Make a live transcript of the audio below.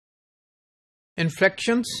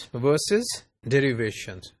Inflections versus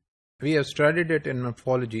derivations. We have studied it in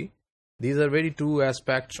morphology. These are very two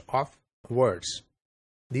aspects of words.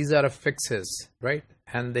 These are affixes, right?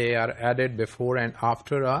 And they are added before and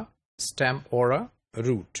after a stem or a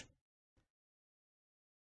root.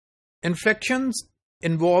 Inflections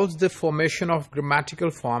involves the formation of grammatical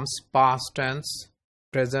forms past tense,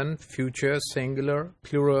 present, future, singular,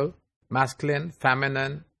 plural, masculine,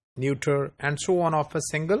 feminine, neuter, and so on of a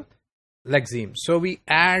single lexeme. So we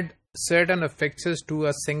add certain affixes to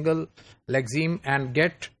a single lexeme and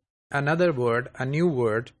get another word, a new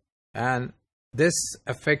word, and this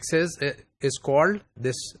affixes is called,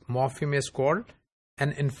 this morpheme is called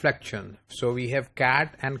an inflection. So we have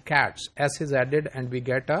cat and cats. S is added and we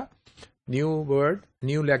get a new word,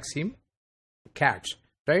 new lexeme, cats,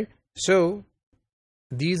 right? So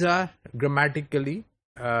these are grammatically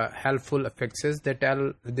helpful affixes. They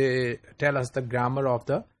tell us the grammar of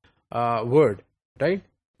the word, right?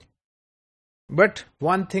 But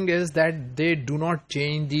one thing is that they do not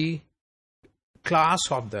change the class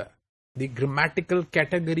of the grammatical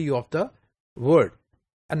category of the word.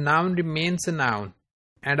 A noun remains a noun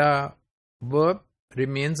and a verb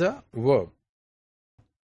remains a verb,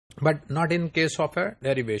 but not in case of a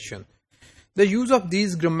derivation. The use of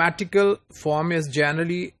these grammatical form is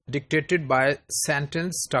generally dictated by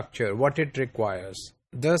sentence structure, what it requires.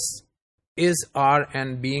 Thus, is, are,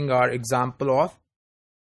 and being are example of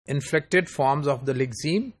inflected forms of the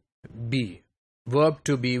lexeme be. Verb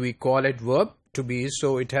to be, we call it verb to be,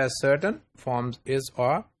 so it has certain forms is,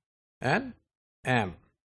 are, and am.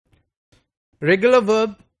 Regular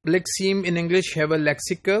verb lexeme in English have a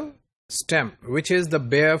lexical stem, which is the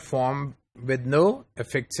bare form with no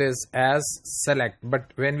affixes as select,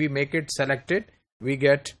 but when we make it selected, we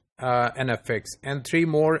get an affix. And three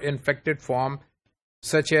more inflected form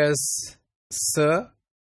such as sir,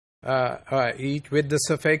 each with the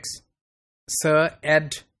suffix sir,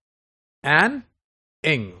 ed, and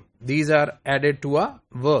ing. These are added to a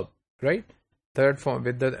verb, right? Third form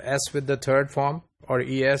with the s with the third form, or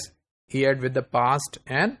es, ed with the past,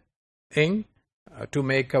 and ing to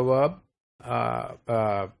make a verb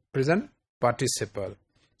present participle.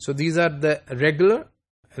 So these are the regular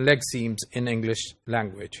lexemes in English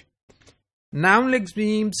language. Noun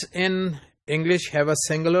lexemes in English have a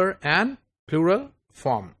singular and plural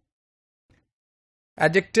form.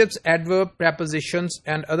 Adjectives, adverb, prepositions,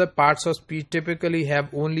 and other parts of speech typically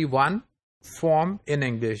have only one form in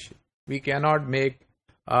English. We cannot make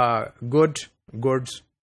good, goods.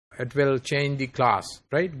 It will change the class,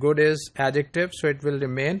 right? Good is adjective, so it will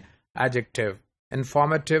remain adjective.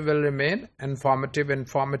 Informative will remain informative,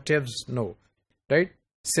 informatives no, right?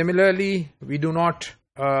 Similarly, we do not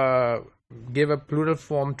give a plural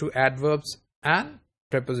form to adverbs and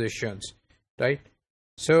prepositions, right?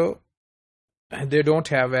 So they don't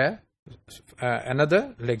have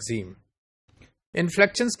another lexeme.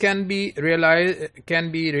 Inflections can be realized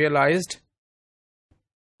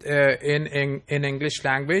in English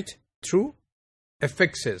language through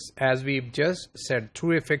affixes, as we've just said.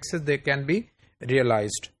 Through affixes they can be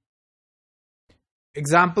realized.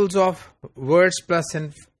 Examples of words plus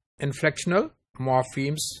inflectional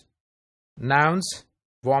morphemes: nouns,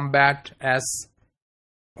 wombat, as,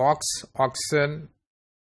 ox, oxen,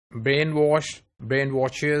 brainwash,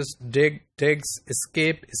 brainwashes, dig, digs,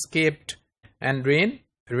 escape, escaped, and rain,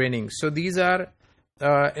 raining. So these are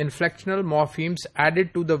inflectional morphemes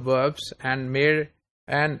added to the verbs and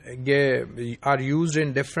are used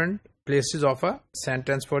in different places of a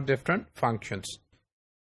sentence for different functions,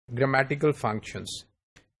 grammatical functions.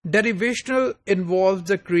 Derivational involves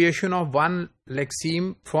the creation of one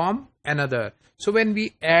lexeme from another. So when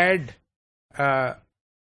we add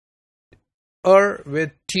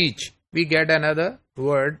with teach, we get another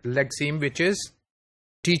word lexeme, which is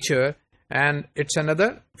teacher, and it's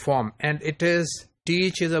another form, and it is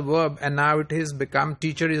teach is a verb, and now it is become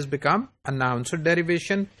teacher is become a noun. So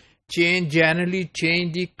derivation generally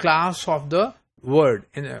change the class of the word,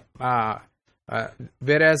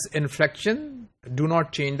 whereas inflection do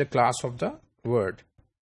not change the class of the word.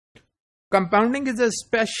 Compounding is a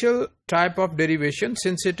special type of derivation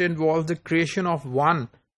since it involves the creation of one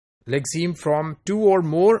lexeme from two or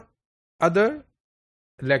more other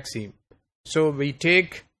lexeme. So we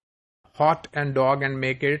take hot and dog and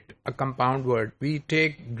make it a compound word. We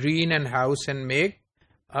take green and house and make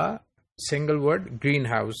a single word,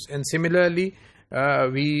 greenhouse. And similarly,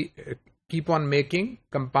 we keep on making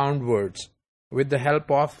compound words with the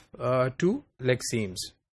help of two lexemes,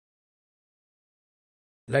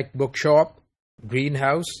 like bookshop,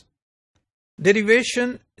 greenhouse.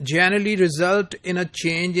 Derivation generally result in a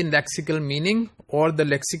change in lexical meaning or the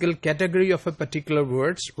lexical category of a particular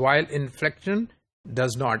words, while inflection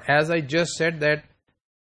does not. As I just said that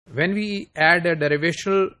when we add a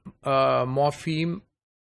derivational morpheme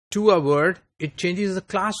to a word, it changes the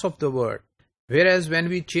class of the word. Whereas when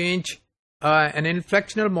we change an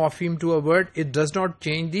inflectional morpheme to a word, it does not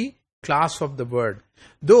change the class of the word.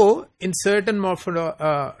 Though in certain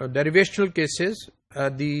derivational cases,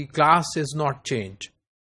 the class is not changed.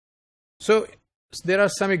 So there are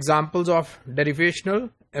some examples of derivational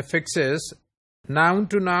affixes: noun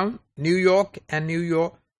to noun, New York and New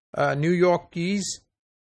Yorkies,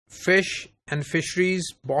 fish and fisheries,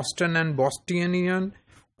 Boston and Bostonian,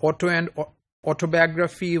 auto and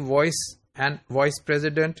autobiography, voice and vice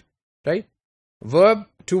president, right? Verb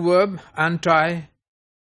to verb, untie,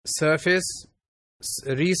 surface,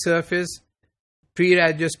 resurface,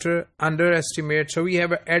 pre-register, underestimate. So we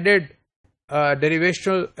have added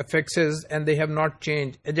derivational affixes and they have not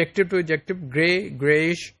changed. Adjective to adjective, grey,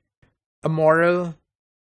 greyish, immoral,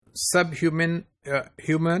 subhuman,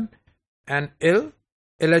 human, and ill,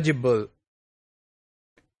 illegible.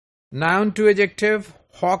 Noun to adjective,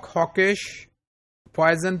 hawk, hawkish,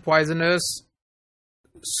 poison, poisonous,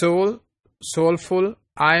 soul, soulful,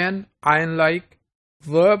 iron, iron-like.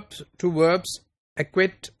 Verbs to verbs,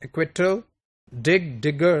 acquit, acquittal, dig,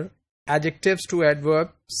 digger. Adjectives to adverb,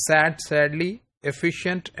 sad, sadly,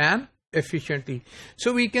 efficient, and efficiently.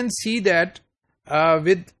 So we can see that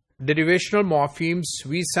with derivational morphemes,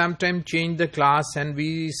 we sometimes change the class and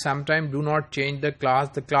we sometimes do not change the class.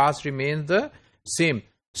 The class remains the same.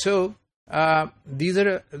 So these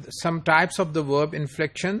are some types of the verb: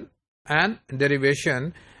 inflection and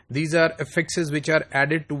derivation. These are affixes which are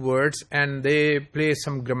added to words and they play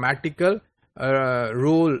some grammatical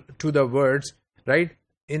role to the words, right?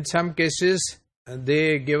 In some cases,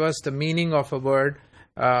 they give us the meaning of a word,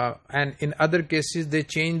 and in other cases, they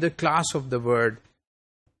change the class of the word.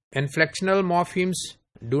 Inflectional morphemes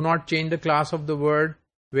do not change the class of the word,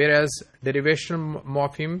 whereas derivational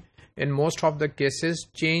morpheme, in most of the cases,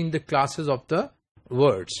 change the classes of the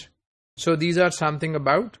words. So these are something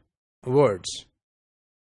about words.